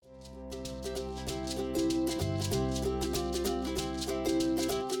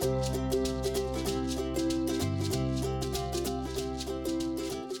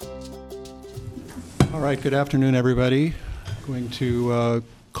right, good afternoon, everybody. I'm going to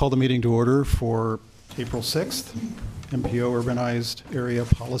call the meeting to order for April 6th, MPO Urbanized Area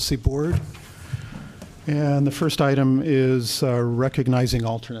Policy Board. And the first item is recognizing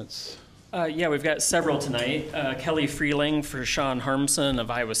alternates. Yeah, we've got several tonight. Kelly Freeling for Sean Harmson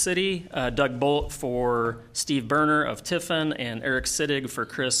of Iowa City, Doug Bolt for Steve Berner of Tiffin, and Eric Sittig for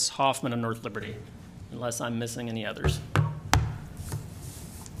Chris Hoffman of North Liberty, unless I'm missing any others.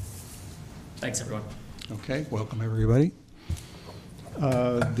 Thanks, everyone. Okay, welcome, everybody.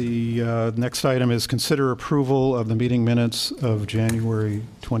 The next item is consider approval of the meeting minutes of January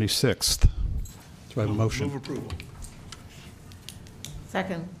 26th. Do I have a motion? Move approval.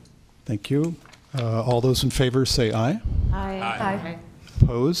 Second. Thank you. All those in favor say aye. Aye. Aye.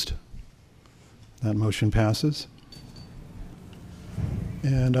 Opposed? That motion passes.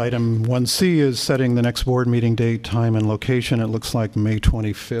 And item 1C is setting the next board meeting date, time, and location. It looks like May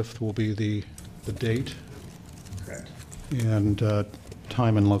 25th will be the date. Correct. And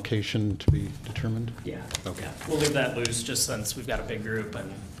time and location to be determined. Yeah. Okay. Yeah. We'll leave that loose just since we've got a big group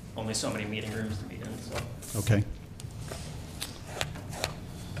and only so many meeting rooms to meet in. So. Okay.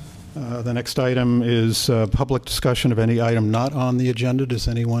 The next item is public discussion of any item not on the agenda. Does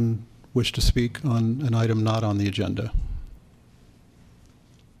anyone wish to speak on an item not on the agenda?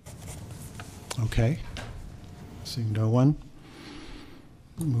 Okay. Seeing no one.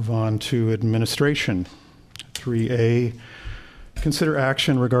 We'll move on to administration. 3A, consider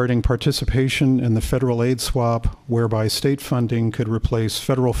action regarding participation in the federal aid swap whereby state funding could replace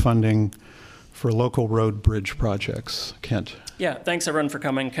federal funding for local road bridge projects. Kent. Yeah, thanks everyone for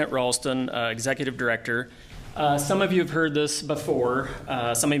coming. Kent Ralston, Executive Director. Some of you have heard this before.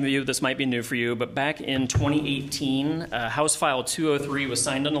 Some of you, this might be new for you, but back in 2018, House File 203 was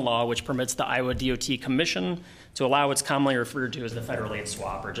signed into law, which permits the Iowa DOT Commission to allow what's commonly referred to as the federal aid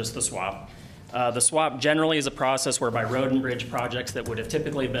swap, or just the swap. The swap generally is a process whereby road and bridge projects that would have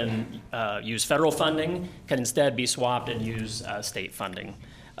typically been use federal funding can instead be swapped and use state funding.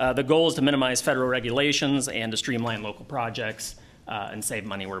 The goal is to minimize federal regulations and to streamline local projects and save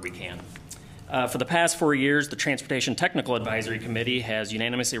money where we can. For the past 4 years, the Transportation Technical Advisory Committee has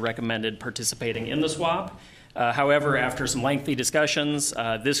unanimously recommended participating in the swap. However, after some lengthy discussions,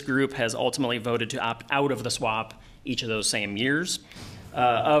 this group has ultimately voted to opt out of the swap each of those same years.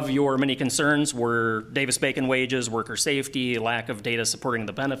 Of your many concerns were Davis-Bacon wages, worker safety, lack of data supporting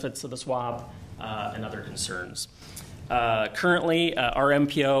the benefits of the swap, and other concerns. Currently, our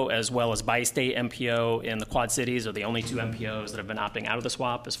MPO as well as bi-state MPO in the Quad Cities are the only two MPOs that have been opting out of the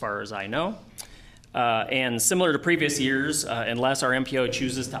swap as far as I know. And similar to previous years, unless our MPO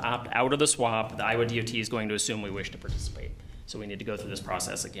chooses to opt out of the swap, the Iowa DOT is going to assume we wish to participate. So we need to go through this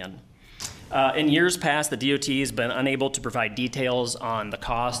process again. In years past, the DOT has been unable to provide details on the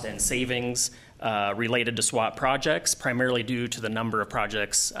cost and savings related to swap projects, primarily due to the number of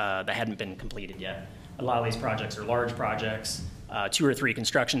projects that hadn't been completed yet. A lot of these projects are large projects, 2 or 3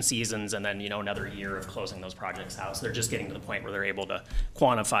 construction seasons, and then another year of closing those projects out. So they're just getting to the point where they're able to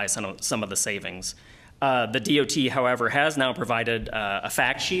quantify some of the savings. The DOT, however, has now provided a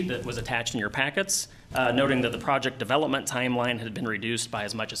fact sheet that was attached in your packets, noting that the project development timeline had been reduced by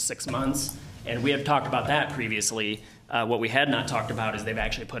as much as 6 months. And we have talked about that previously. What we had not talked about is they've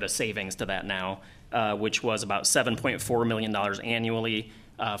actually put a savings to that now, which was about $7.4 million annually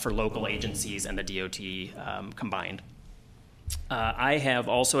for local agencies and the DOT combined. I have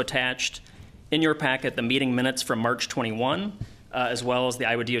also attached in your packet the meeting minutes from March 21, as well as the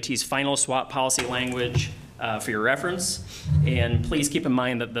Iowa DOT's final swap policy language for your reference. And please keep in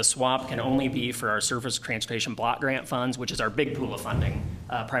mind that the swap can only be for our Surface Transportation Block Grant funds, which is our big pool of funding,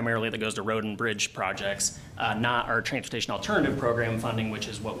 primarily that goes to road and bridge projects, not our Transportation Alternative Program funding, which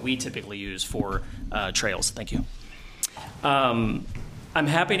is what we typically use for trails. Thank you. I'm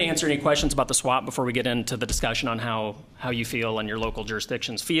happy to answer any questions about the swap before we get into the discussion on how you feel and your local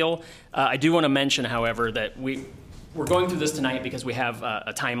jurisdictions feel. I do want to mention, however, that we're going through this tonight because we have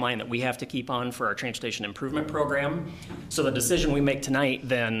a timeline that we have to keep on for our Transportation Improvement Program. So the decision we make tonight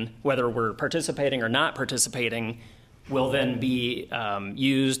then, whether we're participating or not participating, will then be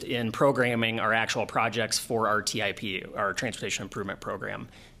used in programming our actual projects for our TIP, our Transportation Improvement Program.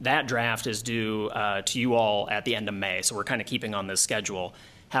 That draft is due to you all at the end of May, so we're kind of keeping on this schedule.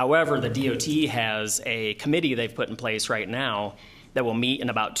 However, the DOT has a committee they've put in place right now that will meet in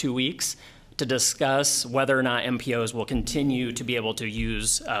about 2 weeks to discuss whether or not MPOs will continue to be able to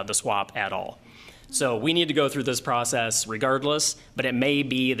use the swap at all. So we need to go through this process regardless, but it may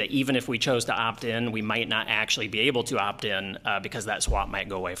be that even if we chose to opt in, we might not actually be able to opt in because that swap might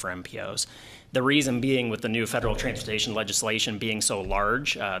go away for MPOs. The reason being, with the new federal transportation legislation being so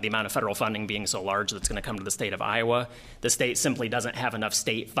large, the amount of federal funding being so large that's going to come to the state of Iowa, the state simply doesn't have enough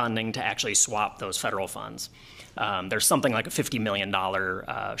state funding to actually swap those federal funds. There's something like a $50 million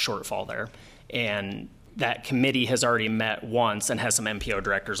shortfall there. And that committee has already met once and has some MPO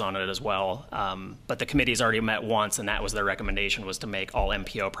directors on it as well. But the committee has already met once, and that was their recommendation, was to make all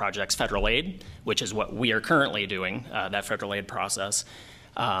MPO projects federal aid, which is what we are currently doing, that federal aid process.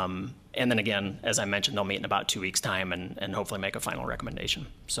 And then again, as I mentioned, they'll meet in about 2 weeks' time and hopefully make a final recommendation.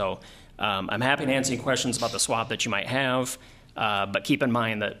 So I'm happy to answer any questions about the swap that you might have, but keep in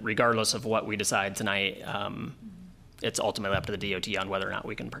mind that regardless of what we decide tonight, it's ultimately up to the DOT on whether or not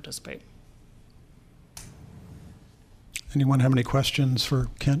we can participate. Anyone have any questions for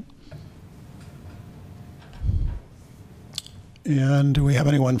Kent? And do we have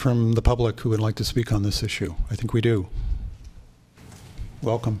anyone from the public who would like to speak on this issue? I think we do.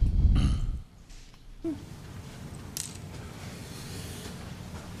 Welcome.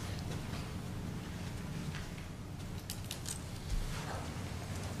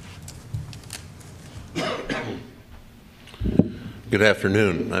 Good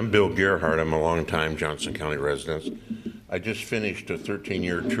afternoon. I'm Bill Gerhardt. I'm a longtime Johnson County resident. I just finished a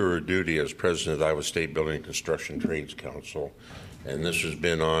 13-year tour of duty as president of the Iowa State Building and Construction Trades Council, and this has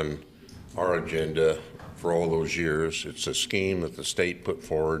been on our agenda for all those years. It's a scheme that the state put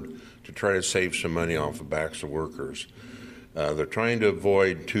forward to try to save some money off the backs of workers. They're trying to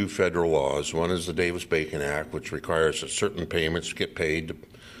avoid two federal laws. One is the Davis-Bacon Act, which requires that certain payments get paid to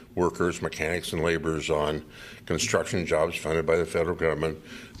workers, mechanics, and laborers on construction jobs funded by the federal government.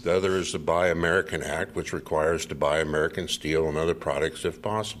 The other is the Buy American Act, which requires to buy American steel and other products if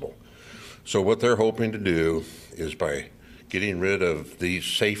possible. So what they're hoping to do is, by getting rid of these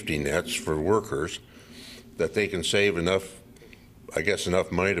safety nets for workers, that they can save enough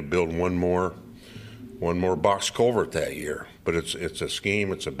money to build one more box culvert that year. But it's a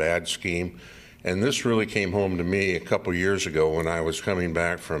scheme, it's a bad scheme. And this really came home to me a couple years ago when I was coming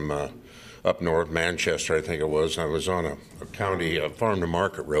back from up north, Manchester, I think it was. I was on a county farm to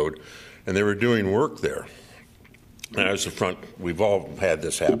market road, and they were doing work there. And I was the front. We've all had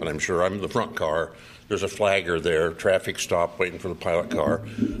this happen, I'm sure. I'm in the front car. There's a flagger there, traffic stop, waiting for the pilot car.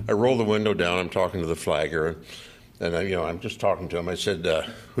 I roll the window down. I'm talking to the flagger, and I'm just talking to him. I said,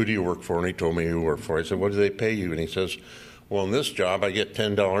 "Who do you work for?" And he told me who he worked for. I said, "What do they pay you?" And he says, "Well, in this job, I get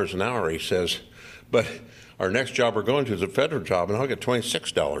 $10 an hour." He says, "But our next job we're going to is a federal job, and I'll get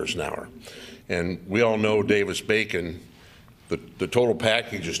 $26 an hour." And we all know Davis-Bacon, the total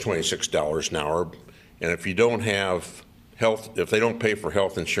package is $26 an hour. And if you don't have health, if they don't pay for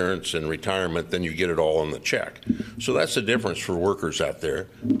health insurance and retirement, then you get it all in the check. So that's the difference for workers out there.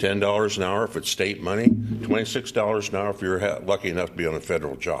 $10 an hour if it's state money, $26 an hour if you're lucky enough to be on a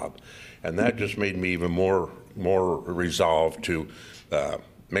federal job. And that just made me even more resolved to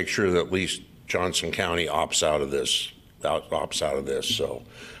make sure that at least Johnson County opts out of this. So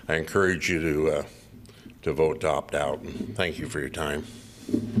I encourage you to vote to opt out. And thank you for your time.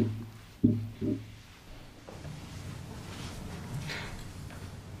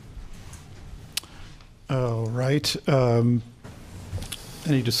 All right. Any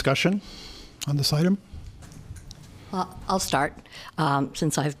discussion on this item? Well, I'll start,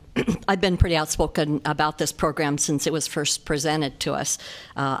 since I've been pretty outspoken about this program since it was first presented to us.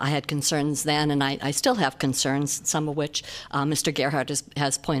 I had concerns then, and I still have concerns, some of which Mr. Gerhardt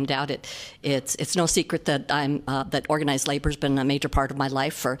has pointed out. It's no secret that that organized labor has been a major part of my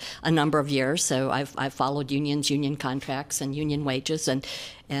life for a number of years. So I've followed unions, union contracts, and union wages, and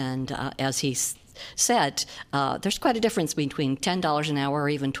as he's said, there's quite a difference between $10 an hour or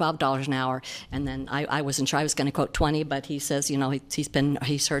even $12 an hour. And then I wasn't sure I was going to quote 20, but he says, he's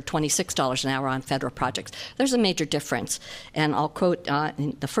heard $26 an hour on federal projects. There's a major difference. And I'll quote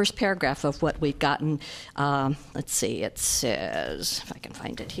in the first paragraph of what we've gotten. Let's see, it says, if I can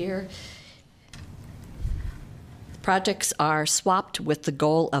find it here. Projects are swapped with the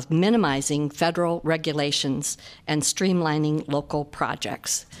goal of minimizing federal regulations and streamlining local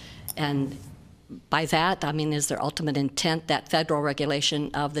projects. And by that, I mean, is their ultimate intent that federal regulation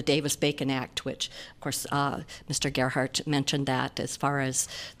of the Davis-Bacon Act, which, of course, Mr. Gerhardt mentioned that as far as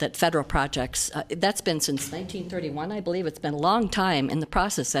that federal projects, that's been since 1931, I believe. It's been a long time in the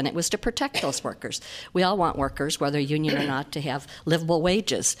process, and it was to protect those workers. We all want workers, whether union or not, to have livable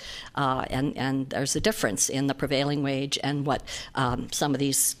wages, and there's a difference in the prevailing wage and what some of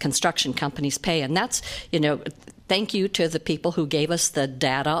these construction companies pay, and that's, thank you to the people who gave us the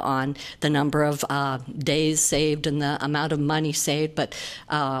data on the number of days saved and the amount of money saved, but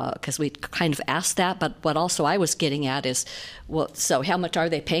because we kind of asked that. But what also I was getting at is, well, so how much are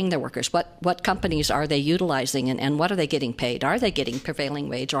they paying their workers? What companies are they utilizing, and what are they getting paid? Are they getting prevailing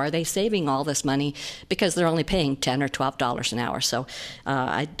wage, or are they saving all this money because they're only paying $10 or $12 an hour? So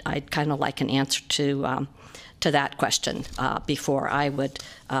I'd kind of like an answer to that question before I would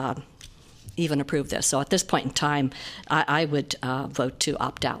even approve this. So at this point in time, I would vote to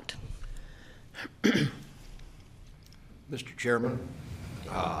opt out. Mr. Chairman,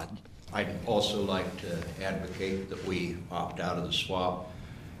 I'd also like to advocate that we opt out of the swap.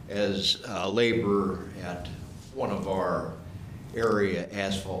 As a laborer at one of our area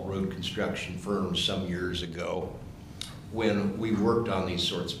asphalt road construction firms some years ago, when we worked on these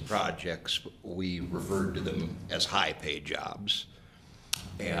sorts of projects, we referred to them as high-pay jobs.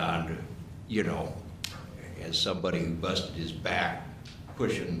 And, you know, as somebody who busted his back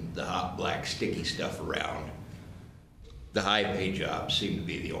pushing the hot, black, sticky stuff around, the high-pay jobs seem to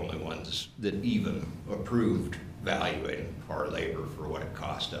be the only ones that even approved valuing our labor for what it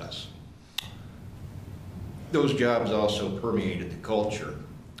cost us. Those jobs also permeated the culture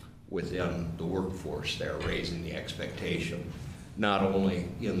within the workforce there, raising the expectation, not only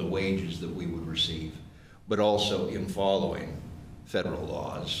in the wages that we would receive, but also in following federal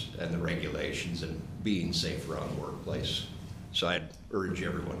laws and the regulations and being safe around the workplace. So I'd urge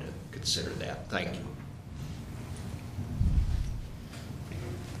everyone to consider that. Thank you.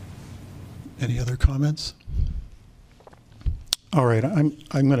 Any other comments? All right, I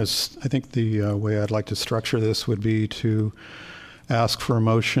think the way I'd like to structure this would be to ask for a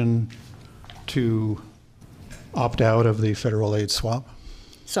motion to opt out of the federal aid swap.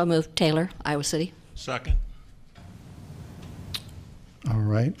 So moved. Taylor, Iowa City. Second. All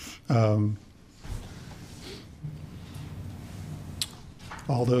right.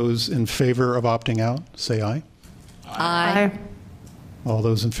 All those in favor of opting out, say aye. Aye. All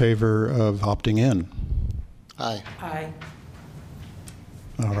those in favor of opting in? Aye. Aye.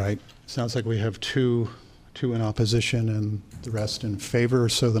 All right. Sounds like we have two in opposition and the rest in favor,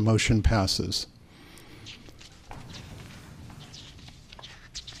 so the motion passes.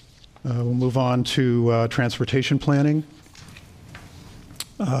 We'll move on to transportation planning.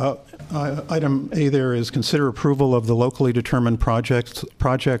 Item A there is consider approval of the locally determined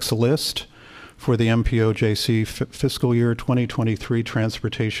projects list for the MPOJC fiscal year 2023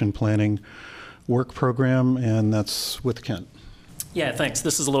 transportation planning work program, and that's with Kent. Yeah, thanks.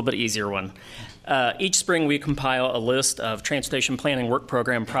 This is a little bit easier one. Each spring, we compile a list of transportation planning work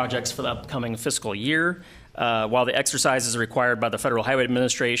program projects for the upcoming fiscal year. While the exercise is required by the Federal Highway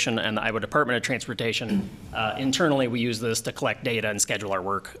Administration and the Iowa Department of Transportation, internally we use this to collect data and schedule our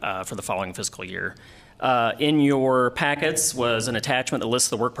work for the following fiscal year. In your packets was an attachment that lists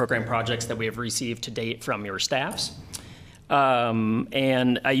the work program projects that we have received to date from your staffs.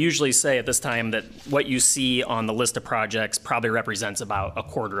 And I usually say at this time that what you see on the list of projects probably represents about a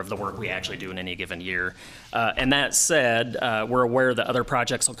quarter of the work we actually do in any given year. And that said, we're aware that other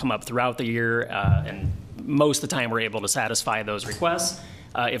projects will come up throughout the year, and most of the time we're able to satisfy those requests.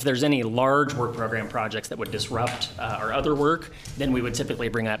 If there's any large work program projects that would disrupt our other work, then we would typically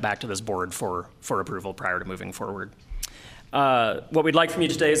bring that back to this board for approval prior to moving forward. What we'd like from you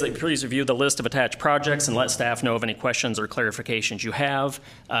today is that you please review the list of attached projects and let staff know of any questions or clarifications you have.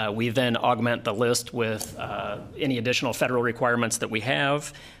 We then augment the list with any additional federal requirements that we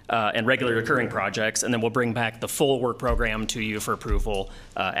have and regular recurring projects, and then we'll bring back the full work program to you for approval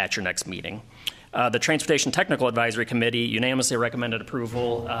at your next meeting. The Transportation Technical Advisory Committee unanimously recommended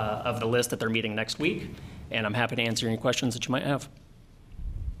approval of the list at their meeting next week, and I'm happy to answer any questions that you might have.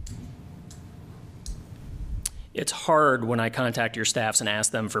 It's hard when I contact your staffs and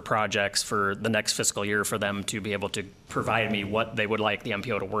ask them for projects for the next fiscal year for them to be able to provide me what they would like the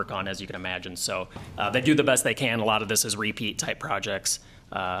MPO to work on, as you can imagine. So they do the best they can. A lot of this is repeat type projects,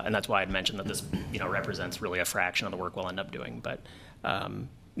 and that's why I'd mentioned that this, represents really a fraction of the work we'll end up doing. But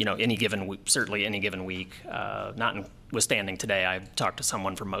any given week, certainly any given week, notwithstanding today, I've talked to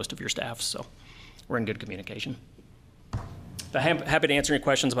someone from most of your staff, so we're in good communication. But I'm happy to answer any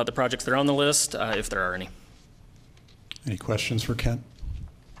questions about the projects that are on the list, if there are any. Any questions for Kent?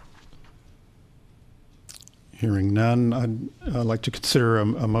 Hearing none, I'd like to consider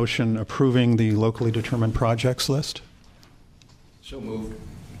a motion approving the locally determined projects list. So moved.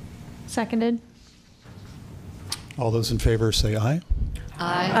 Seconded. All those in favor say aye.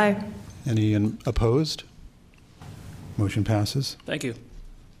 Aye. Aye. Any opposed? Motion passes. Thank you.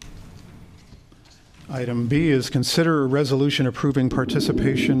 Item B is consider a resolution approving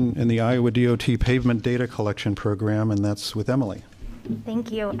participation in the Iowa DOT pavement data collection program, and that's with Emily.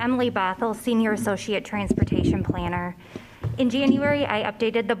 Thank you. Emily Bothell, Senior Associate Transportation Planner. In January, I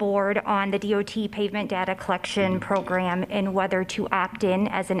updated the board on the DOT pavement data collection program and whether to opt in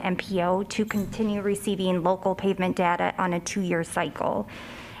as an MPO to continue receiving local pavement data on a 2-year cycle.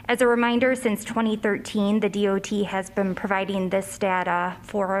 As a reminder, since 2013, the DOT has been providing this data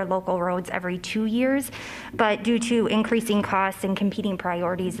for our local roads every 2 years, but due to increasing costs and competing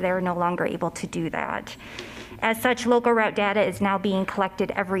priorities, they're no longer able to do that. As such, local route data is now being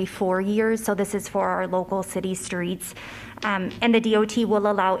collected every 4 years, so this is for our local city streets. And the DOT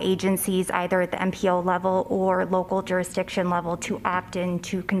will allow agencies either at the MPO level or local jurisdiction level to opt in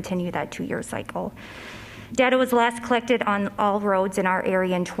to continue that 2-year cycle. Data was last collected on all roads in our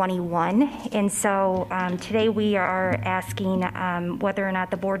area in 21, and so today we are asking whether or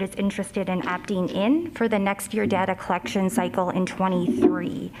not the board is interested in opting in for the next year data collection cycle in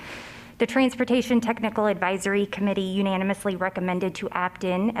 23. The Transportation Technical Advisory Committee unanimously recommended to opt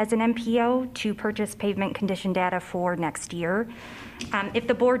in as an MPO to purchase pavement condition data for next year. If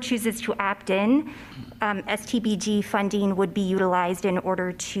the board chooses to opt in, STBG funding would be utilized in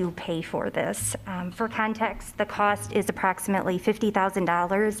order to pay for this. For context, the cost is approximately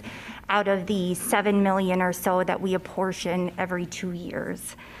 $50,000 out of the $7 million or so that we apportion every 2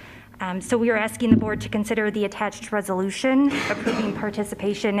 years. So we are asking the board to consider the attached resolution approving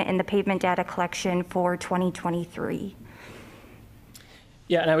participation in the pavement data collection for 2023.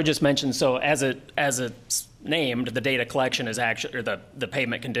 Yeah, and I would just mention, so as it's named, the data collection is actually, or the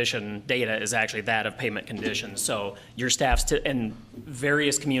pavement condition data is actually that of pavement conditions. So your staffs and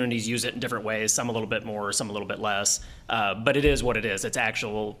various communities use it in different ways, some a little bit more, some a little bit less, but it is what it is. It's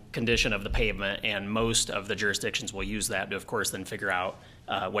actual condition of the pavement, and most of the jurisdictions will use that to, of course, then figure out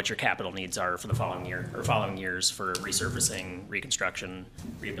what your capital needs are for the following year or following years for resurfacing, reconstruction,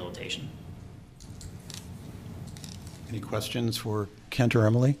 rehabilitation. Any questions for Kent or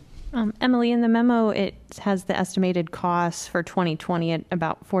Emily? Emily, in the memo, it has the estimated costs for 2020 at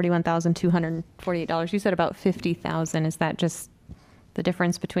about $41,248. You said about $50,000. Is that just the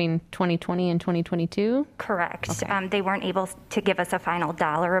difference between 2020 and 2022? Correct. Okay. They weren't able to give us a final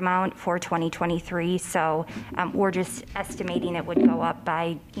dollar amount for 2023, so we're just estimating it would go up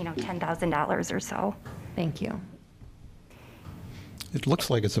by, $10,000 or so. Thank you. It looks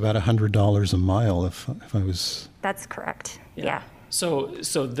like it's about $100 a mile if I was... That's correct. Yeah. So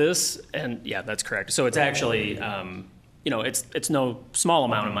this, and yeah, that's correct. So it's actually, it's no small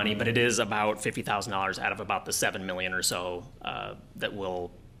amount of money, but it is about $50,000 out of about the $7 million or so that we'll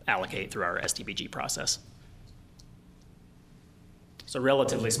allocate through our STBG process. So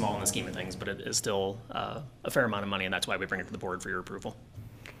relatively small in the scheme of things, but it is still a fair amount of money, and that's why we bring it to the board for your approval.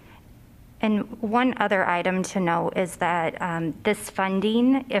 And one other item to note is that this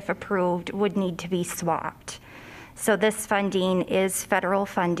funding, if approved, would need to be swapped. So this funding is federal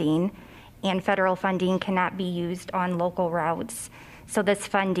funding, and federal funding cannot be used on local routes. So this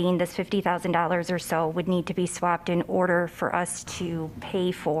funding, this $50,000 or so, would need to be swapped in order for us to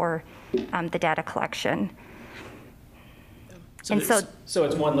pay for the data collection. So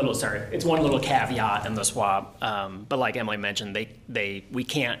it's one little caveat in the swap, but like Emily mentioned, we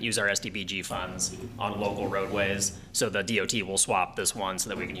can't use our SDBG funds on local roadways, so the DOT will swap this one so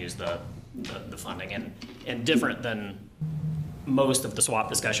that we can use the funding. And different than most of the swap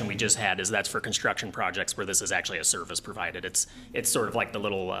discussion we just had is that's for construction projects where this is actually a service provided. It's sort of like the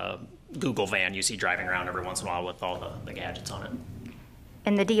little Google van you see driving around every once in a while with all the gadgets on it.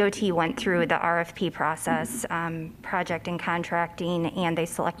 And the DOT went through the RFP process, project and contracting, and they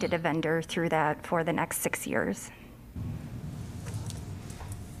selected a vendor through that for the next 6 years.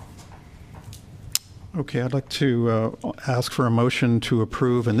 Okay, I'd like to ask for a motion to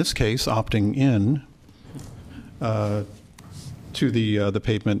approve, in this case, opting in to the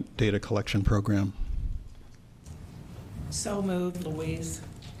pavement data collection program. So moved, Louise.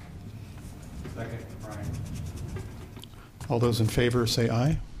 Second, Brian. All those in favor say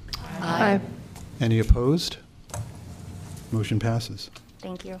aye. Aye. Any opposed? Motion passes.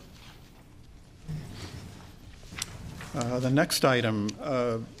 Thank you. The next item,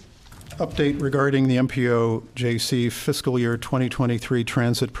 update regarding the MPOJC fiscal year 2023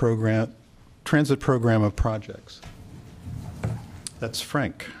 transit program of projects. That's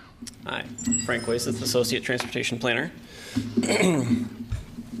Frank. Hi, Frank Waiseth, Associate Transportation Planner.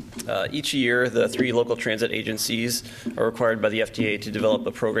 Each year, the 3 local transit agencies are required by the FTA to develop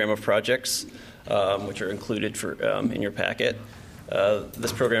a program of projects, which are included in your packet.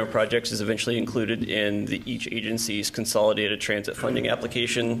 This program of projects is eventually included in each agency's consolidated transit funding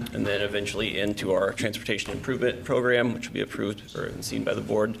application, and then eventually into our transportation improvement program, which will be approved or seen by the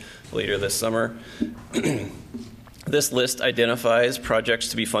board later this summer. This list identifies projects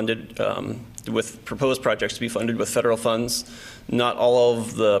to be funded with proposed projects to be funded with federal funds. Not all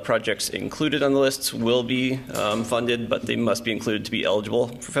of the projects included on the lists will be funded, but they must be included to be eligible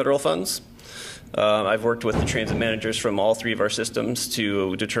for federal funds. I've worked with the transit managers from all three of our systems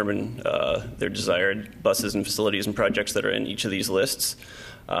to determine their desired buses and facilities and projects that are in each of these lists.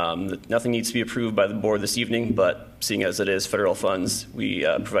 Nothing needs to be approved by the board this evening, but seeing as it is federal funds, we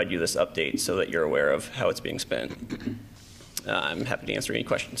provide you this update so that you're aware of how it's being spent. I'm happy to answer any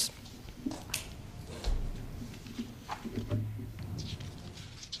questions.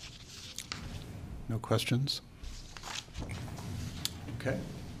 No questions? Okay.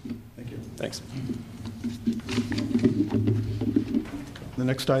 Thank you. Thanks. The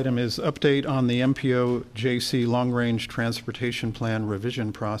next item is update on the MPOJC long-range transportation plan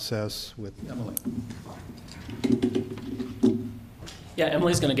revision process with Emily. Yeah,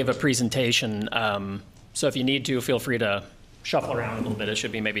 Emily's going to give a presentation. So if you need to, feel free to shuffle around a little bit. It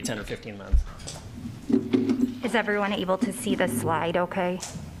should be maybe 10 or 15 minutes. Is everyone able to see the slide okay?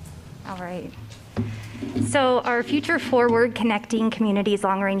 All right. So our Future Forward Connecting Communities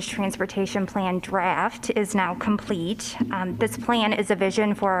Long-Range Transportation Plan draft is now complete. This plan is a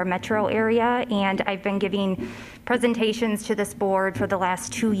vision for our metro area, and I've been giving presentations to this board for the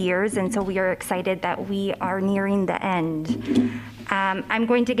last 2 years, and so we are excited that we are nearing the end. I'm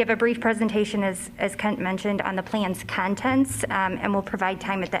going to give a brief presentation, as Kent mentioned, on the plan's contents, and we'll provide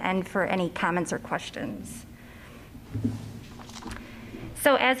time at the end for any comments or questions.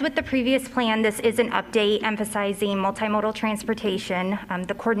 So as with the previous plan, this is an update emphasizing multimodal transportation,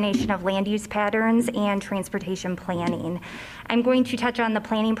 the coordination of land use patterns, and transportation planning. I'm going to touch on the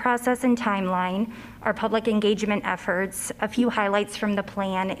planning process and timeline, our public engagement efforts, a few highlights from the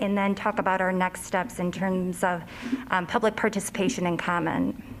plan, and then talk about our next steps in terms of public participation and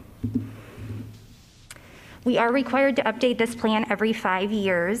comment. We are required to update this plan every 5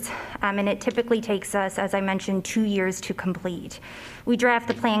 years, and it typically takes us, as I mentioned, 2 years to complete. We draft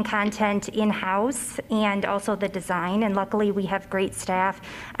the plan content in-house and also the design, and luckily we have great staff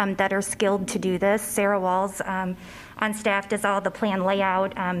that are skilled to do this. Sarah Walls on staff does all the plan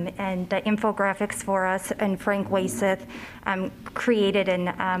layout and the infographics for us, and Frank Wayseth created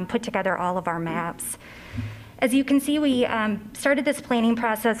and put together all of our maps. As you can see, we started this planning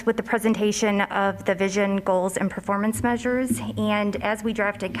process with the presentation of the vision, goals, and performance measures. And as we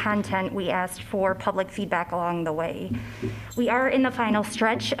drafted content, we asked for public feedback along the way. We are in the final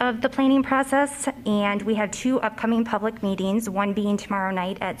stretch of the planning process, and we have 2 upcoming public meetings, one being tomorrow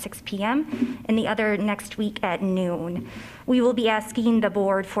night at 6 p.m. and the other next week at noon. We will be asking the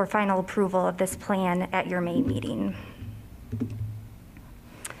board for final approval of this plan at your May meeting.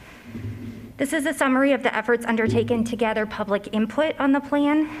 This is a summary of the efforts undertaken to gather public input on the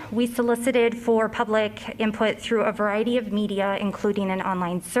plan. We solicited for public input through a variety of media, including an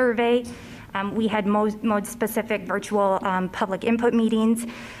online survey. We had mode-specific virtual public input meetings.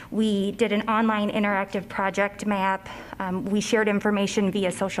 We did an online interactive project map. We shared information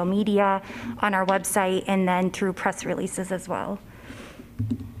via social media, on our website, and then through press releases as well.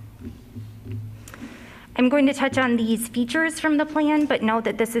 I'm going to touch on these features from the plan, but note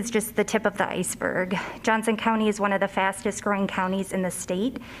that this is just the tip of the iceberg. Johnson County is one of the fastest growing counties in the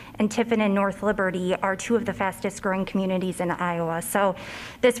state, and Tiffin and North Liberty are 2 of the fastest growing communities in Iowa. So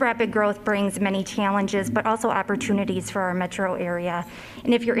this rapid growth brings many challenges, but also opportunities for our metro area.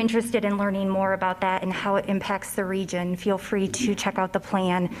 And if you're interested in learning more about that and how it impacts the region, feel free to check out the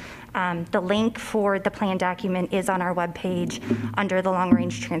plan. The link for the plan document is on our webpage under the Long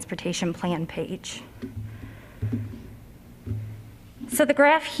Range Transportation Plan page. So the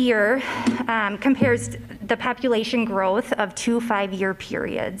graph here compares the population growth of 2 5-year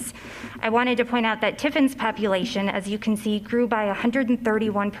periods. I wanted to point out that Tiffin's population, as you can see, grew by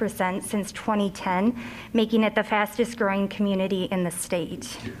 131% since 2010, making it the fastest growing community in the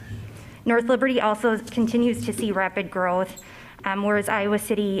state. North Liberty also continues to see rapid growth, whereas Iowa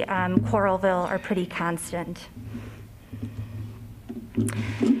City, Coralville are pretty constant.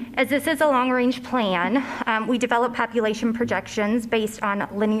 As this is a long-range plan, we develop population projections based on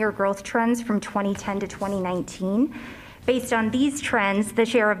linear growth trends from 2010 to 2019. Based on these trends, the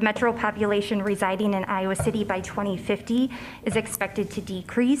share of metro population residing in Iowa City by 2050 is expected to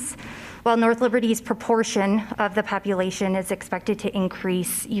decrease, while North Liberty's proportion of the population is expected to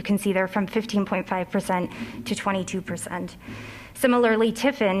increase. You can see there from 15.5% to 22%. Similarly,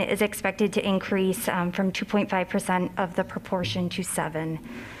 Tiffin is expected to increase from 2.5% of the proportion to 7%.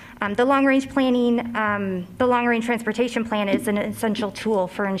 The long-range transportation plan is an essential tool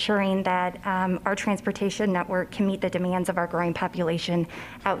for ensuring that our transportation network can meet the demands of our growing population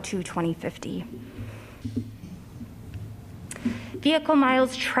out to 2050. Vehicle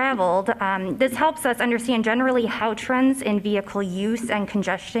miles traveled. This helps us understand generally how trends in vehicle use and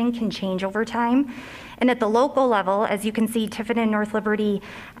congestion can change over time. And at the local level, as you can see, Tiffin and North Liberty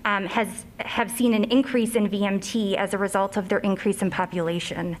have seen an increase in VMT as a result of their increase in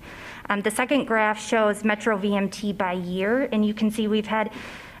population. The second graph shows Metro VMT by year, and you can see we've had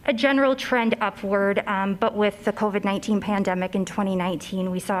a general trend upward, but with the COVID-19 pandemic in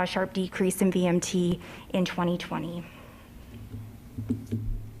 2019, we saw a sharp decrease in VMT in 2020.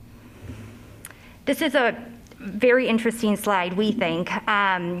 This is a very interesting slide, we think.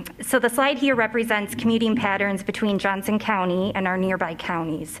 So the slide here represents commuting patterns between Johnson County and our nearby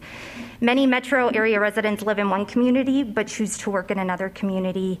counties. Many metro area residents live in one community, but choose to work in another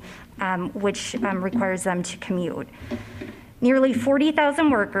community, which requires them to commute. Nearly 40,000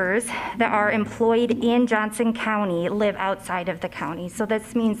 workers that are employed in Johnson County live outside of the county. So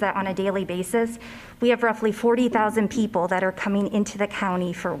this means that on a daily basis, we have roughly 40,000 people that are coming into the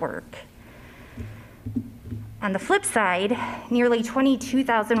county for work. On the flip side, nearly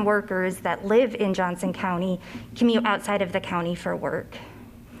 22,000 workers that live in Johnson County commute outside of the county for work.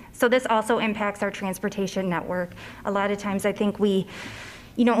 So this also impacts our transportation network. A lot of times I think we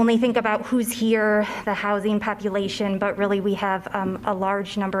only think about who's here, the housing population, but really we have a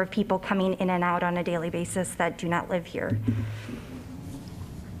large number of people coming in and out on a daily basis that do not live here.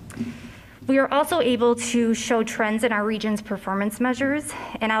 We are also able to show trends in our region's performance measures,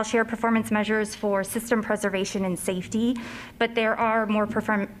 and I'll share performance measures for system preservation and safety, but there are more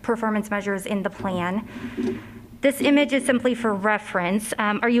performance measures in the plan. This image is simply for reference.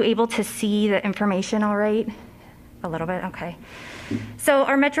 Are you able to see the information all right? A little bit, okay. So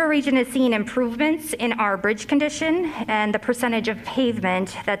our metro region is seeing improvements in our bridge condition and the percentage of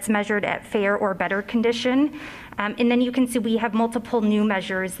pavement that's measured at fair or better condition. And then you can see we have multiple new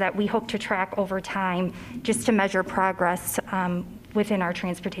measures that we hope to track over time just to measure progress within our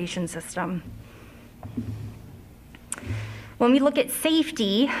transportation system. When we look at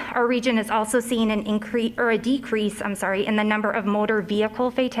safety, our region is also seeing an increase or a decrease, in the number of motor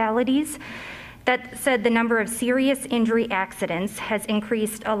vehicle fatalities. That said, the number of serious injury accidents has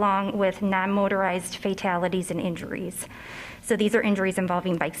increased along with non-motorized fatalities and injuries. So these are injuries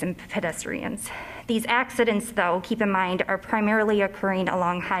involving bikes and pedestrians. These accidents, though, keep in mind, are primarily occurring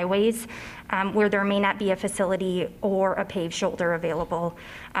along highways where there may not be a facility or a paved shoulder available,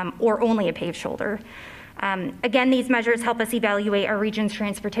 or only a paved shoulder. Again, these measures help us evaluate our region's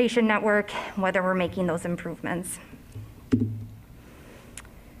transportation network, whether we're making those improvements.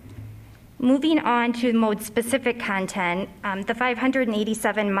 Moving on to mode-specific content, the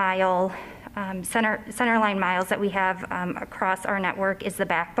 587-mile centerline miles that we have across our network is the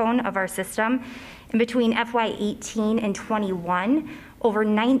backbone of our system. And between FY18 and 21, over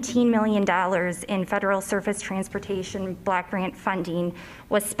 $19 million in federal surface transportation block grant funding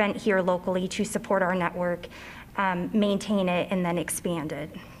was spent here locally to support our network, maintain it, and then expand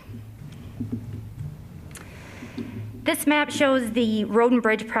it. This map shows the road and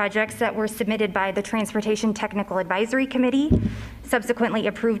bridge projects that were submitted by the Transportation Technical Advisory Committee, subsequently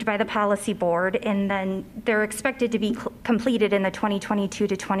approved by the Policy Board, and then they're expected to be completed in the 2022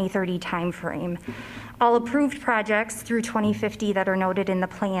 to 2030 timeframe. All approved projects through 2050 that are noted in the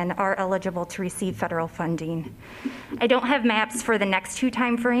plan are eligible to receive federal funding. I don't have maps for the next two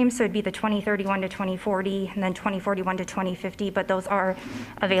timeframes, so it'd be the 2031 to 2040 and then 2041 to 2050, but those are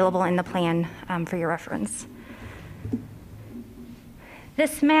available in the plan for your reference.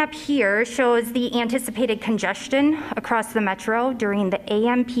 This map here shows the anticipated congestion across the metro during the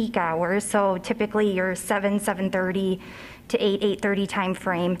AM peak hours, so typically your 7:30 to 8:30 time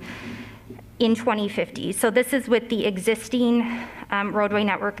frame in 2050. So this is with the existing roadway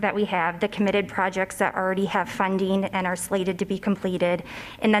network that we have, the committed projects that already have funding and are slated to be completed,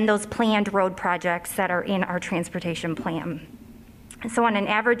 and then those planned road projects that are in our transportation plan. So on an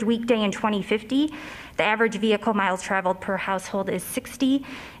average weekday in 2050, the average vehicle miles traveled per household is 60,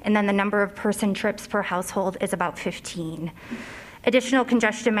 and then the number of person trips per household is about 15. Additional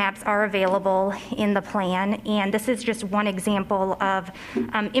congestion maps are available in the plan, and this is just one example of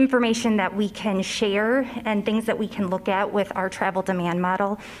information that we can share and things that we can look at with our travel demand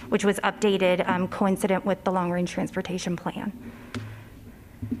model, which was updated coincident with the long-range transportation plan.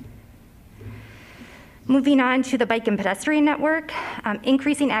 Moving on to the bike and pedestrian network,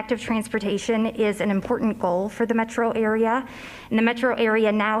 increasing active transportation is an important goal for the metro area. And the metro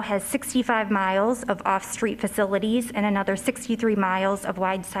area now has 65 miles of off-street facilities and another 63 miles of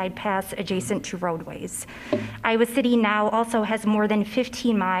wide side paths adjacent to roadways. Iowa City now also has more than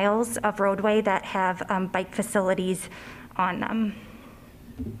 15 miles of roadway that have bike facilities on them.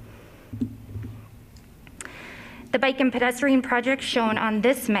 The bike and pedestrian projects shown on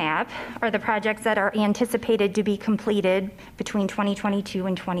this map are the projects that are anticipated to be completed between 2022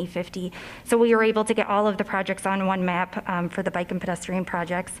 and 2050. So we were able to get all of the projects on one map for the bike and pedestrian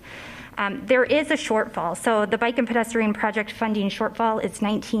projects. There is a shortfall. So the bike and pedestrian project funding shortfall is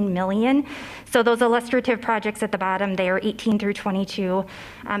 19 million. So those illustrative projects at the bottom, they are 18 through 22.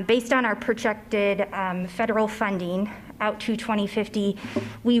 Based on our projected federal funding out to 2050,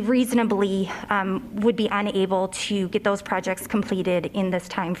 we reasonably would be unable to get those projects completed in this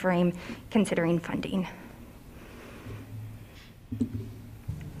time frame, considering funding.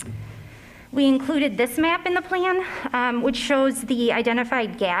 We included this map in the plan, which shows the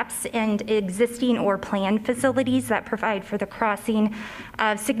identified gaps in existing or planned facilities that provide for the crossing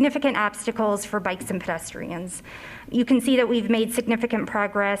of significant obstacles for bikes and pedestrians. You can see that we've made significant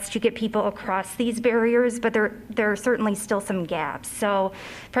progress to get people across these barriers, but there are certainly still some gaps. So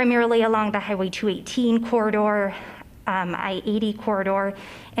primarily along the Highway 218 corridor, I-80 corridor.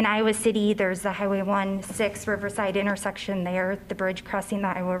 In Iowa City, there's the Highway 16 Riverside intersection there, the bridge crossing the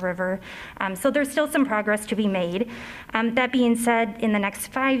Iowa River. So there's still some progress to be made. That being said, in the next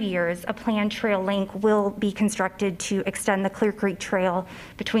 5 years, a planned trail link will be constructed to extend the Clear Creek Trail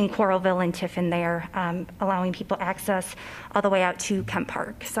between Coralville and Tiffin there, allowing people access all the way out to Kemp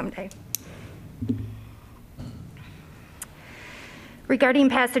Park someday. Regarding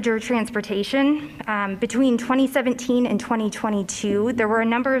passenger transportation, between 2017 and 2022, there were a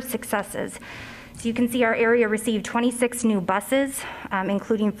number of successes. So you can see our area received 26 new buses,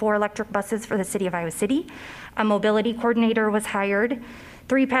 including 4 electric buses for the city of Iowa City. A mobility coordinator was hired.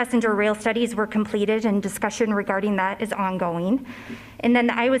 3 passenger rail studies were completed, and discussion regarding that is ongoing. And then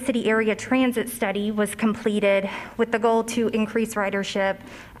the Iowa City Area Transit Study was completed with the goal to increase ridership,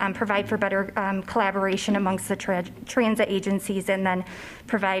 provide for better collaboration amongst the transit agencies, and then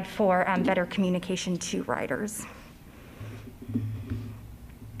provide for better communication to riders.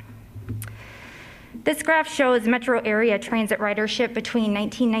 This graph shows metro area transit ridership between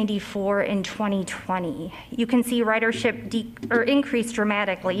 1994 and 2020. You can see ridership increased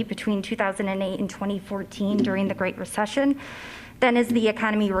dramatically between 2008 and 2014 during the Great Recession. Then as the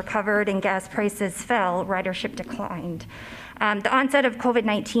economy recovered and gas prices fell, ridership declined. The onset of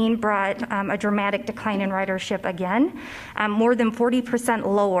COVID-19 brought a dramatic decline in ridership again, more than 40%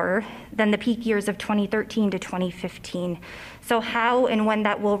 lower than the peak years of 2013 to 2015. So how and when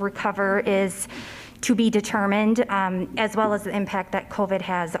that will recover is to be determined, as well as the impact that COVID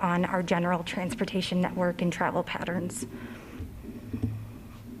has on our general transportation network and travel patterns.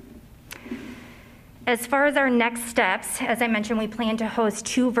 As far as our next steps, as I mentioned, we plan to host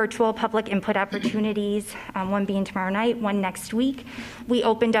 2 virtual public input opportunities, one being tomorrow night, one next week. We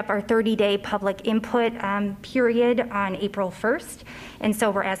opened up our 30-day public input period on April 1st, and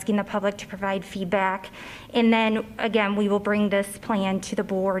so we're asking the public to provide feedback. And then, again, we will bring this plan to the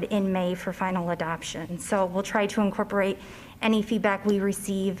board in May for final adoption. So we'll try to incorporate any feedback we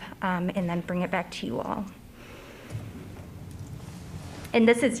receive and then bring it back to you all. And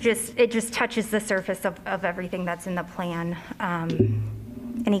this is it just touches the surface of everything that's in the plan.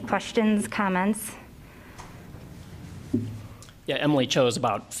 Any questions, comments? Yeah, Emily chose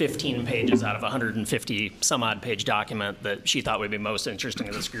about 15 pages out of a 150 some odd page document that she thought would be most interesting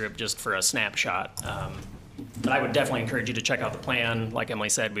to this group just for a snapshot. But I would definitely encourage you to check out the plan. Like Emily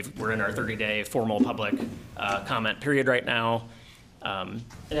said, we're in our 30-day formal public comment period right now. And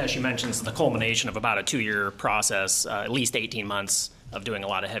as she mentions, the culmination of about a 2-year process, at least 18 months of doing a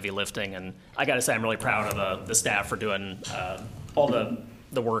lot of heavy lifting. And I got to say, I'm really proud of the staff for doing all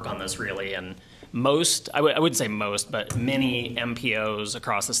the work on this, really. And I wouldn't say most, but many MPOs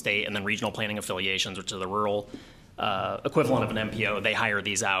across the state and then regional planning affiliations, which are the rural equivalent of an MPO, they hire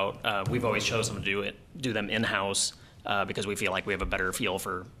these out. We've always chosen to do them in-house because we feel like we have a better feel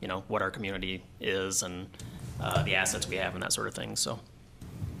for what our community is and the assets we have and that sort of thing. So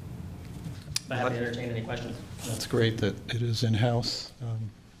I'm happy to entertain any questions. That's great that it is in-house.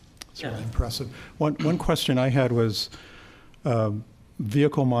 It's really impressive. One question I had was,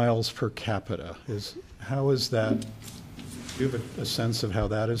 Vehicle miles per capita, how is that? Do you have a sense of how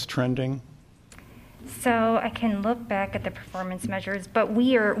that is trending? So I can look back at the performance measures, but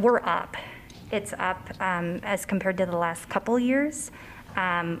we're up. It's up as compared to the last couple years.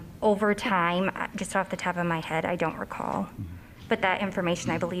 Over time, just off the top of my head, I don't recall. But that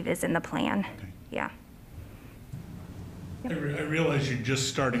information, I believe, is in the plan. Okay. Yeah. I realize you're just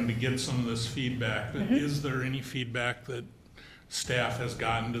starting to get some of this feedback, but is there any feedback that staff has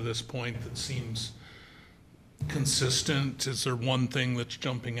gotten to this point that seems consistent? Is there one thing that's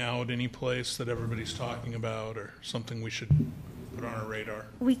jumping out any place that everybody's talking about, or something we should put on our radar?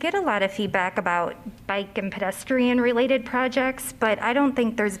 We get a lot of feedback about bike and pedestrian related projects, but I don't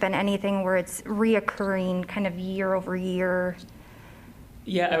think there's been anything where it's reoccurring kind of year over year.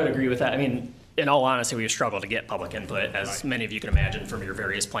 Yeah, I would agree with that. I mean, in all honesty, we've struggled to get public input, as many of you can imagine from your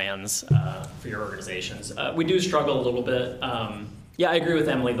various plans for your organizations. We do struggle a little bit. Yeah, I agree with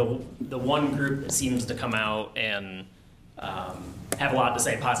Emily. The one group that seems to come out and have a lot to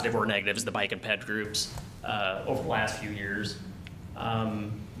say, positive or negative, is the bike and ped groups over the last few years.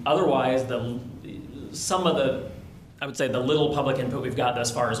 Otherwise, I would say the little public input we've got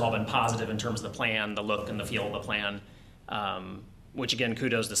thus far has all been positive in terms of the plan, the look and the feel of the plan. Which again,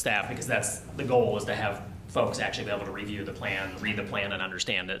 kudos to staff, because that's the goal, is to have folks actually be able to review the plan, read the plan, and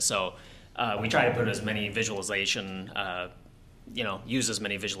understand it. So we try to put as many visualization, use as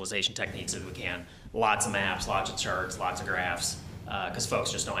many visualization techniques as we can. Lots of maps, lots of charts, lots of graphs, because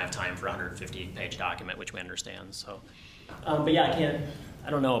folks just don't have time for a 150-page document, which we understand. So, but yeah, I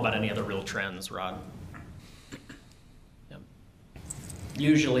don't know about any other real trends, Rod.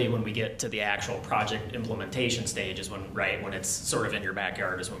 Usually when we get to the actual project implementation stage is when it's sort of in your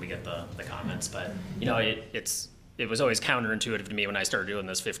backyard is when we get the comments. But it was always counterintuitive to me when I started doing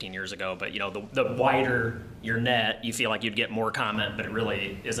this 15 years ago. But the wider your net, you feel like you'd get more comment, but it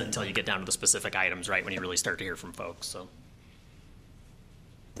really isn't until you get down to the specific items, right, when you really start to hear from folks. So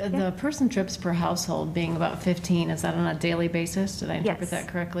the person trips per household being about 15, is that on a daily basis? Did I interpret Yes. that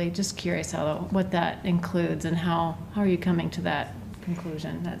correctly? Just curious what that includes and how are you coming to that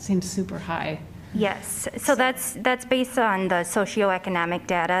conclusion? That seems super high. Yes, so that's based on the socioeconomic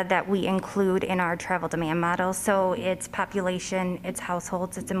data that we include in our travel demand model. So it's population, it's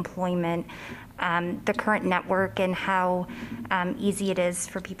households, it's employment, the current network, and how easy it is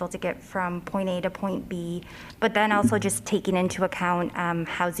for people to get from point A to point B, but then also just taking into account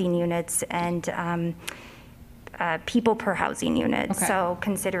housing units and people per housing unit. Okay. So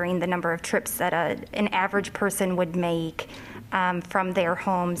considering the number of trips that an average person would make from their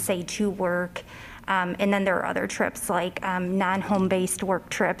home, say, to work. And then there are other trips like non-home-based work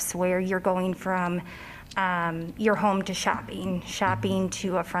trips where you're going from your home to shopping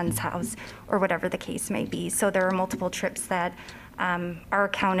to a friend's house, or whatever the case may be. So there are multiple trips that are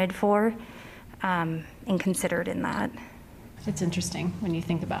accounted for and considered in that. It's interesting when you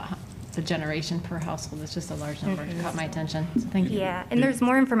think about the generation per household. It's just a large number. It caught my attention. So thank you. Yeah, and there's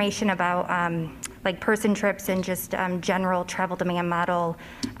more information about like person trips and just general travel demand model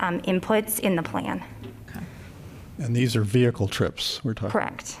inputs in the plan. Okay. And these are vehicle trips we're talking about.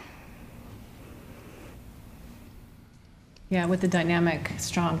 Correct. Yeah, with the dynamic,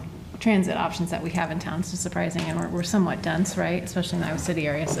 strong transit options that we have in town, it's just surprising, and we're somewhat dense, right? Especially in the Iowa City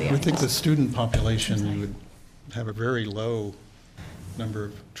area. So yeah, I think the student population would have a very low number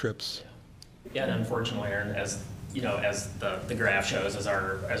of trips. Yeah, and unfortunately, Aaron, as you know, as the graph shows, as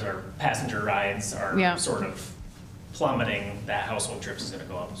our passenger rides are sort of plummeting, that household trips is going to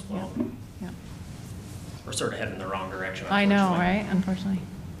go up as well. Yeah. We're sort of heading in the wrong direction. I know, right? Unfortunately.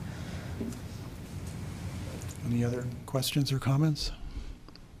 Any other questions or comments?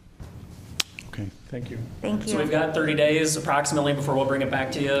 Okay, thank you. Thank you. So we've got 30 days approximately before we'll bring it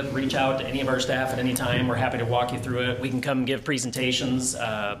back to you. Reach out to any of our staff at any time. We're happy to walk you through it. We can come give presentations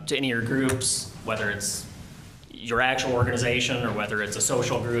to any of your groups, whether it's your actual organization or whether it's a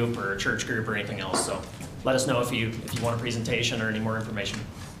social group or a church group or anything else. So let us know if you want a presentation or any more information.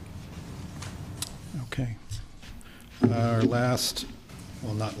 Okay. Our last,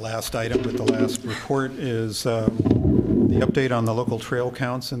 well, not last item, but the last report is the update on the local trail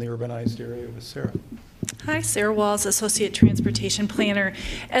counts in the urbanized area with Sarah. Hi, Sarah Walls, Associate Transportation Planner.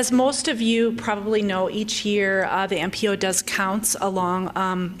 As most of you probably know, each year the MPO does counts along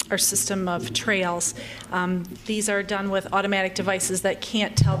our system of trails. These are done with automatic devices that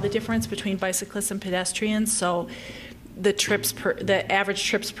can't tell the difference between bicyclists and pedestrians. So the average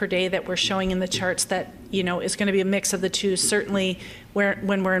trips per day that we're showing in the charts, that is going to be a mix of the two. Certainly,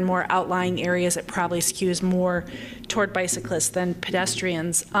 when we're in more outlying areas, it probably skews more toward bicyclists than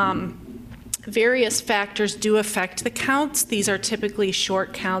pedestrians. Various factors do affect the counts. These are typically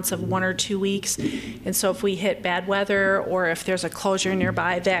short counts of 1 or 2 weeks. And so if we hit bad weather or if there's a closure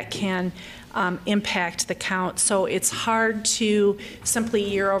nearby, that can impact the count. So it's hard to simply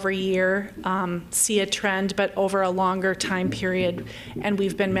year over year see a trend, but over a longer time period, and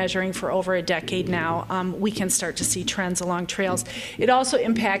we've been measuring for over a decade now, we can start to see trends along trails. It also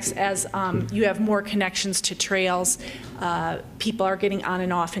impacts as you have more connections to trails. People are getting on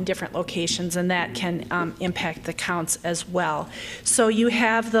and off in different locations, and that can impact the counts as well. So you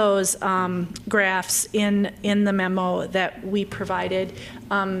have those graphs in the memo that we provided.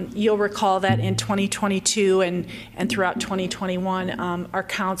 You'll recall that in 2022 and throughout 2021, our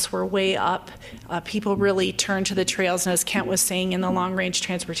counts were way up. People really turned to the trails, and as Kent was saying in the long-range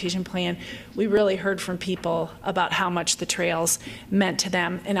transportation plan, we really heard from people about how much the trails meant to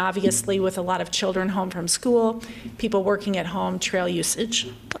them. And obviously, with a lot of children home from school, people working at home, trail usage,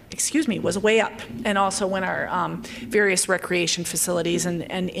 was way up. And also when our various recreation facilities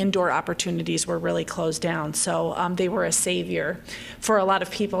and indoor opportunities were really closed down. So they were a savior for a lot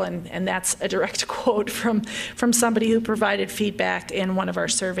of people, and that's a direct quote from somebody who provided feedback in one of our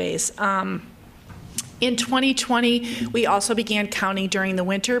surveys. In 2020, we also began counting during the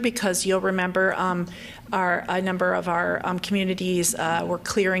winter because you'll remember a number of our communities were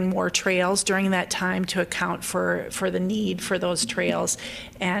clearing more trails during that time to account for the need for those trails,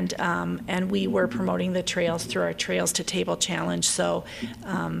 and we were promoting the trails through our Trails to Table Challenge. So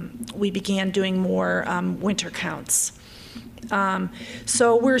we began doing more winter counts.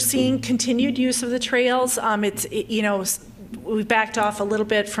 So we're seeing continued use of the trails. We backed off a little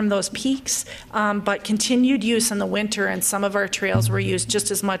bit from those peaks, but continued use in the winter, and some of our trails were used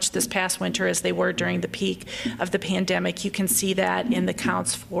just as much this past winter as they were during the peak of the pandemic. You can see that in the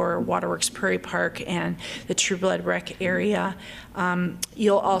counts for Waterworks Prairie Park and the True Blood Rec area.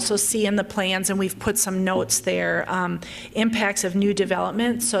 You'll also see in the plans, and we've put some notes there, impacts of new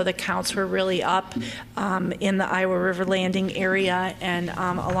development. So the counts were really up in the Iowa River Landing area and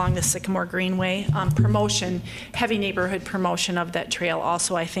along the Sycamore Greenway. Promotion, heavy neighborhood promotion of that trail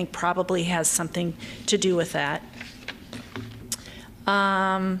also, I think, probably has something to do with that.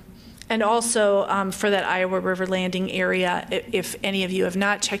 And also for that Iowa River Landing area, if any of you have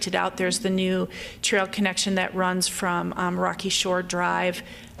not checked it out, there's the new trail connection that runs from Rocky Shore Drive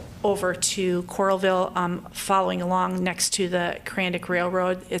over to Coralville, following along next to the Karandick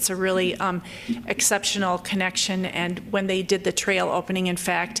Railroad. It's a really exceptional connection, and when they did the trail opening, in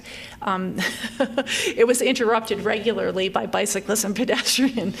fact, it was interrupted regularly by bicyclists and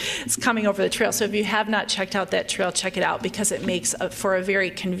pedestrians coming over the trail. So if you have not checked out that trail, check it out, because it makes for a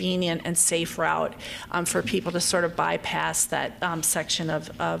very convenient and safe route for people to sort of bypass that section of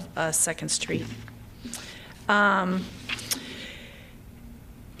 2nd Street.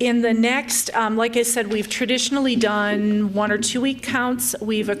 In the next, like I said, we've traditionally done 1 or 2 week counts.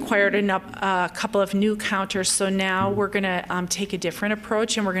 We've acquired a couple of new counters, so now we're going to take a different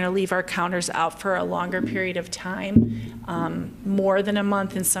approach, and we're going to leave our counters out for a longer period of time, more than a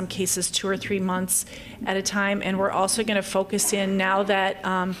month, in some cases 2 or 3 months at a time. And we're also going to focus in, now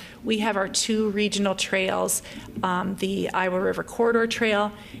that we have our 2 regional trails, the Iowa River Corridor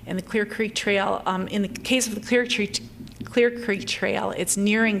Trail and the Clear Creek Trail. In the case of the Clear Creek Trail, it's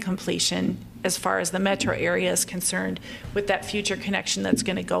nearing completion as far as the metro area is concerned, with that future connection that's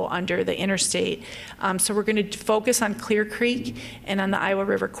going to go under the interstate. So we're going to focus on Clear Creek and on the Iowa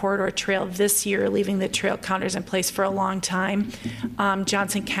River Corridor Trail this year, leaving the trail counters in place for a long time.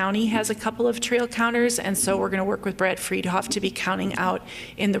 Johnson County has a couple of trail counters, and so we're going to work with Brad Friedhoff to be counting out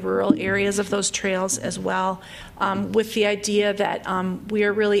in the rural areas of those trails as well, with the idea that we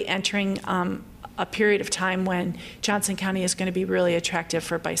are really entering a period of time when Johnson County is going to be really attractive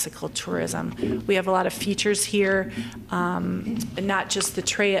for bicycle tourism. We have a lot of features here, not just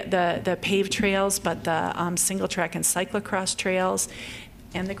the paved trails, but the single track and cyclocross trails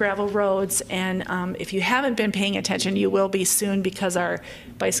and the gravel roads. And if you haven't been paying attention, you will be soon, because our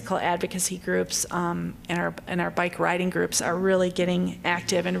bicycle advocacy groups and our bike riding groups are really getting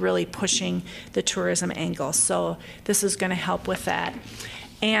active and really pushing the tourism angle. So this is going to help with that.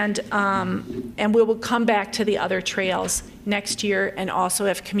 And we will come back to the other trails next year, and also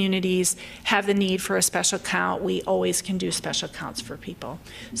if communities have the need for a special count, we always can do special counts for people.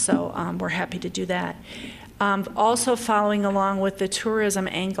 So we're happy to do that. Also following along with the tourism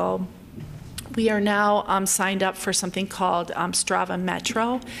angle, we are now signed up for something called Strava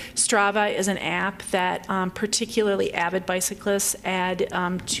Metro. Strava is an app that particularly avid bicyclists add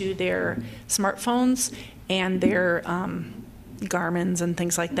to their smartphones and their Garmins and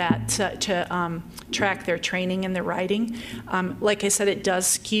things like that to track their training and their riding. Like I said, it does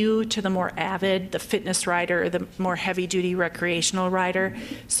skew to the more avid, the fitness rider, the more heavy-duty recreational rider.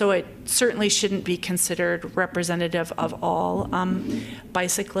 So it certainly shouldn't be considered representative of all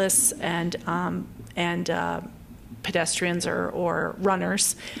bicyclists and pedestrians or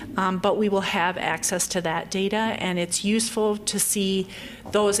runners, but we will have access to that data, and it's useful to see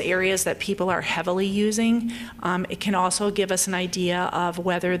those areas that people are heavily using. It can also give us an idea of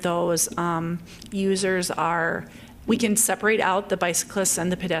whether those users are, we can separate out the bicyclists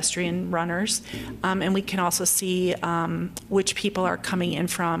and the pedestrian runners, and we can also see which people are coming in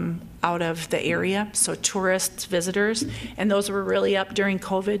from out of the area, so tourists, visitors, and those were really up during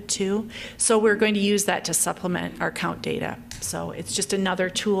COVID too. So we're going to use that to supplement our count data. So it's just another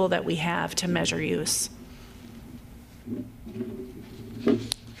tool that we have to measure use.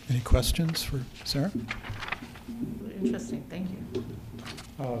 Any questions for Sarah? Interesting, thank you.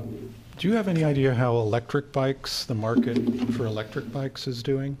 Do you have any idea how electric bikes, the market for electric bikes is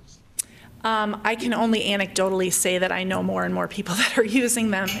doing? I can only anecdotally say that I know more and more people that are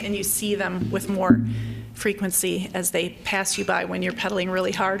using them, and you see them with more frequency as they pass you by when you're pedaling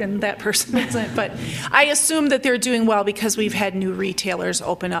really hard and that person isn't. But I assume that they're doing well because we've had new retailers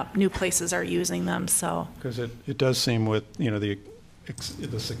open up, new places are using them. So because it does seem with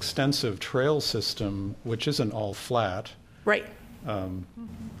this extensive trail system, which isn't all flat. Right.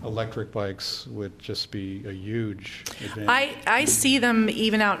 Electric bikes would just be a huge advantage. I see them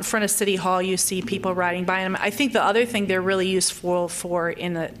even out in front of City Hall. You see people riding by them. I think the other thing they're really useful for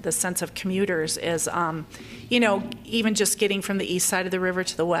in the sense of commuters is, even just getting from the east side of the river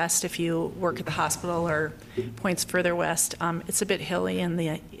to the west, if you work at the hospital or points further west, it's a bit hilly, and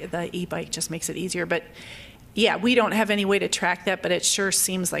the e-bike just makes it easier. But yeah, we don't have any way to track that, but it sure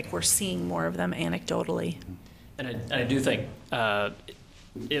seems like we're seeing more of them anecdotally. And I do think,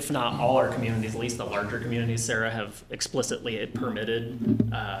 if not all our communities, at least the larger communities, Sarah, have explicitly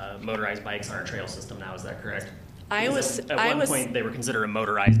permitted motorized bikes on our trail system now. Is that correct? At one point, they were considered a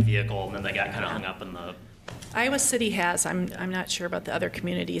motorized vehicle, and then they got kind of hung up in the... Iowa City has. I'm not sure about the other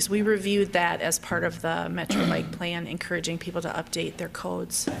communities. We reviewed that as part of the Metro Bike Plan, encouraging people to update their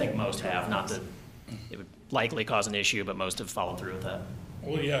codes. I think most have. Not that it would likely cause an issue, but most have followed through with that.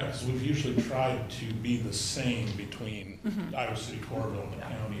 Well, yeah, because we've usually tried to be the same between Iowa City, Coralville, and the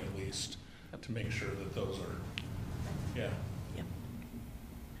county at least, to make sure that those are, yeah.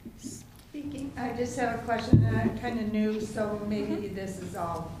 Speaking, I just have a question that I'm kind of new, so maybe this is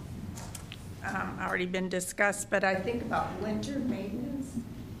all already been discussed, but I think about winter maintenance.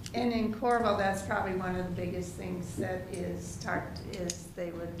 And in Coralville, that's probably one of the biggest things that is talked is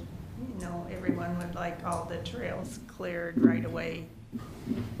they would, everyone would like all the trails cleared right away.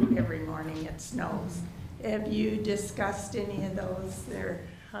 Every morning it snows. Have you discussed any of those there?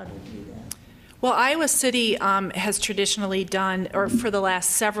 How to do that? Well, Iowa City has traditionally done, or for the last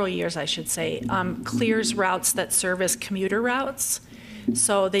several years, I should say, clears routes that serve as commuter routes.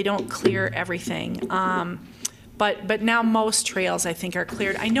 So they don't clear everything. But now most trails, I think, are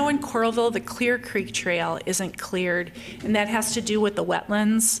cleared. I know in Coralville, the Clear Creek Trail isn't cleared, and that has to do with the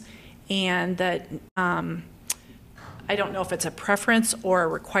wetlands and that I don't know if it's a preference or a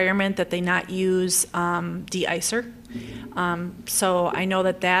requirement that they not use de-icer. So I know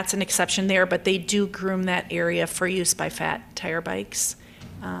that that's an exception there, but they do groom that area for use by fat tire bikes.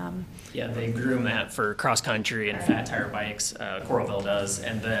 Yeah, they groom that for cross-country and fat tire bikes. Coralville does.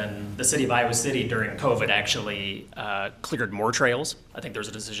 And then the city of Iowa City during COVID actually cleared more trails. I think there was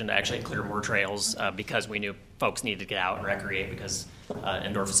a decision to actually clear more trails because we knew folks needed to get out and recreate because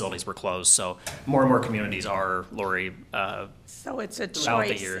indoor facilities were closed. So more and more communities are, Lori, so it's a throughout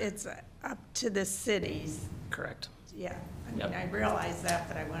the choice. year. It's up to the cities. Correct. Yeah. I mean, I realize that,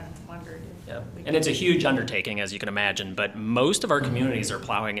 but I wondered if Yep. And it's a huge undertaking, as you can imagine, but most of our communities are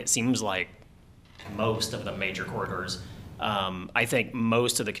plowing, it seems like, most of the major corridors. I think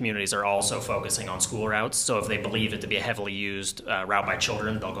most of the communities are also focusing on school routes, so if they believe it to be a heavily used route by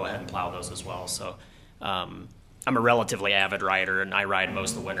children, they'll go ahead and plow those as well. So I'm a relatively avid rider, and I ride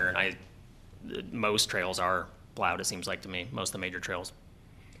most of the winter, and most trails are plowed, it seems like to me, most of the major trails.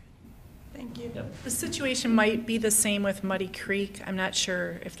 Thank you. Yep. The situation might be the same with Muddy Creek. I'm not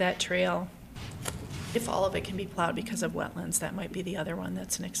sure if that trail, if all of it can be plowed because of wetlands. That might be the other one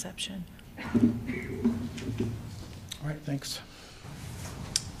that's an exception. All right, thanks.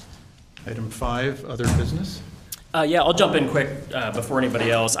 Item 5, other business. Yeah, I'll jump in quick before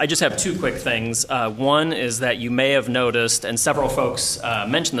anybody else. I just have two quick things. One is that you may have noticed, and several folks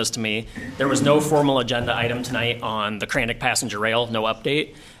mentioned this to me, there was no formal agenda item tonight on the Cranic passenger rail, no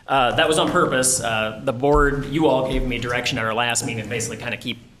update. That was on purpose. The board, you all gave me direction at our last meeting, basically kind of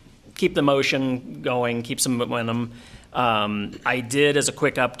keep the motion going, keep some momentum. I did, as a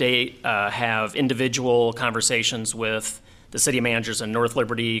quick update, have individual conversations with the city managers in North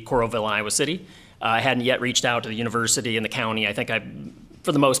Liberty, Coralville, and Iowa City. I hadn't yet reached out to the university and the county. I think I,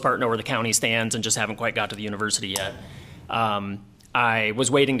 for the most part, know where the county stands and just haven't quite got to the university yet. I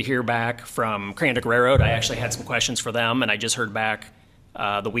was waiting to hear back from Crandwick Railroad. I actually had some questions for them, and I just heard back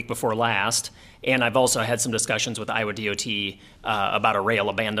the week before last. And I've also had some discussions with Iowa DOT about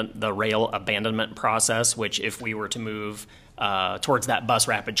the rail abandonment process, which if we were to move towards that bus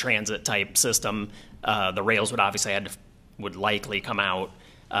rapid transit type system, the rails would likely come out,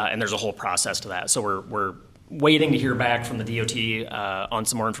 and there's a whole process to that. So we're waiting to hear back from the DOT on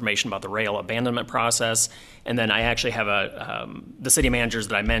some more information about the rail abandonment process. And then I actually have the city managers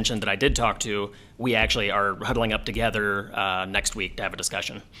that I mentioned that I did talk to, we actually are huddling up together next week to have a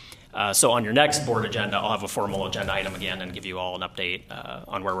discussion. So on your next board agenda, I'll have a formal agenda item again and give you all an update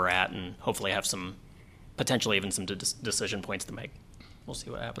on where we're at, and hopefully have some, potentially even some decision points to make. We'll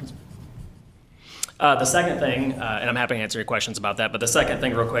see what happens. The second thing, and I'm happy to answer your questions about that, but the second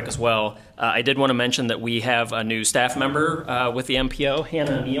thing real quick as well, I did want to mention that we have a new staff member with the MPO,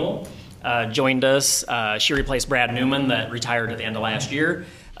 Hannah Neal, joined us. She replaced Brad Newman that retired at the end of last year.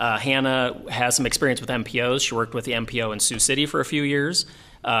 Hannah has some experience with MPOs. She worked with the MPO in Sioux City for a few years.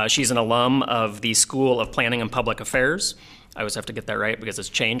 She's an alum of the School of Planning and Public Affairs. I always have to get that right because it's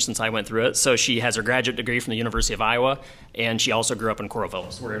changed since I went through it. So she has her graduate degree from the University of Iowa, and she also grew up in Coralville.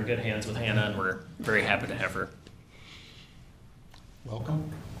 So we're in good hands with Hannah, and we're very happy to have her.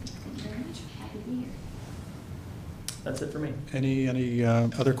 Welcome. Thank you very much. Happy to be here. That's it for me. Any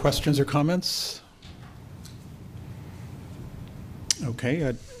other questions or comments? Okay,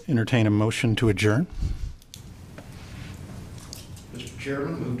 I'd entertain a motion to adjourn. Mr.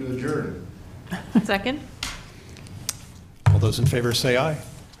 Chairman, move to adjourn. Second? All those in favor say aye.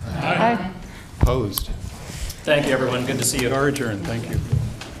 Aye. Opposed? Thank you, everyone. Good to see you. We are adjourned. Thank you.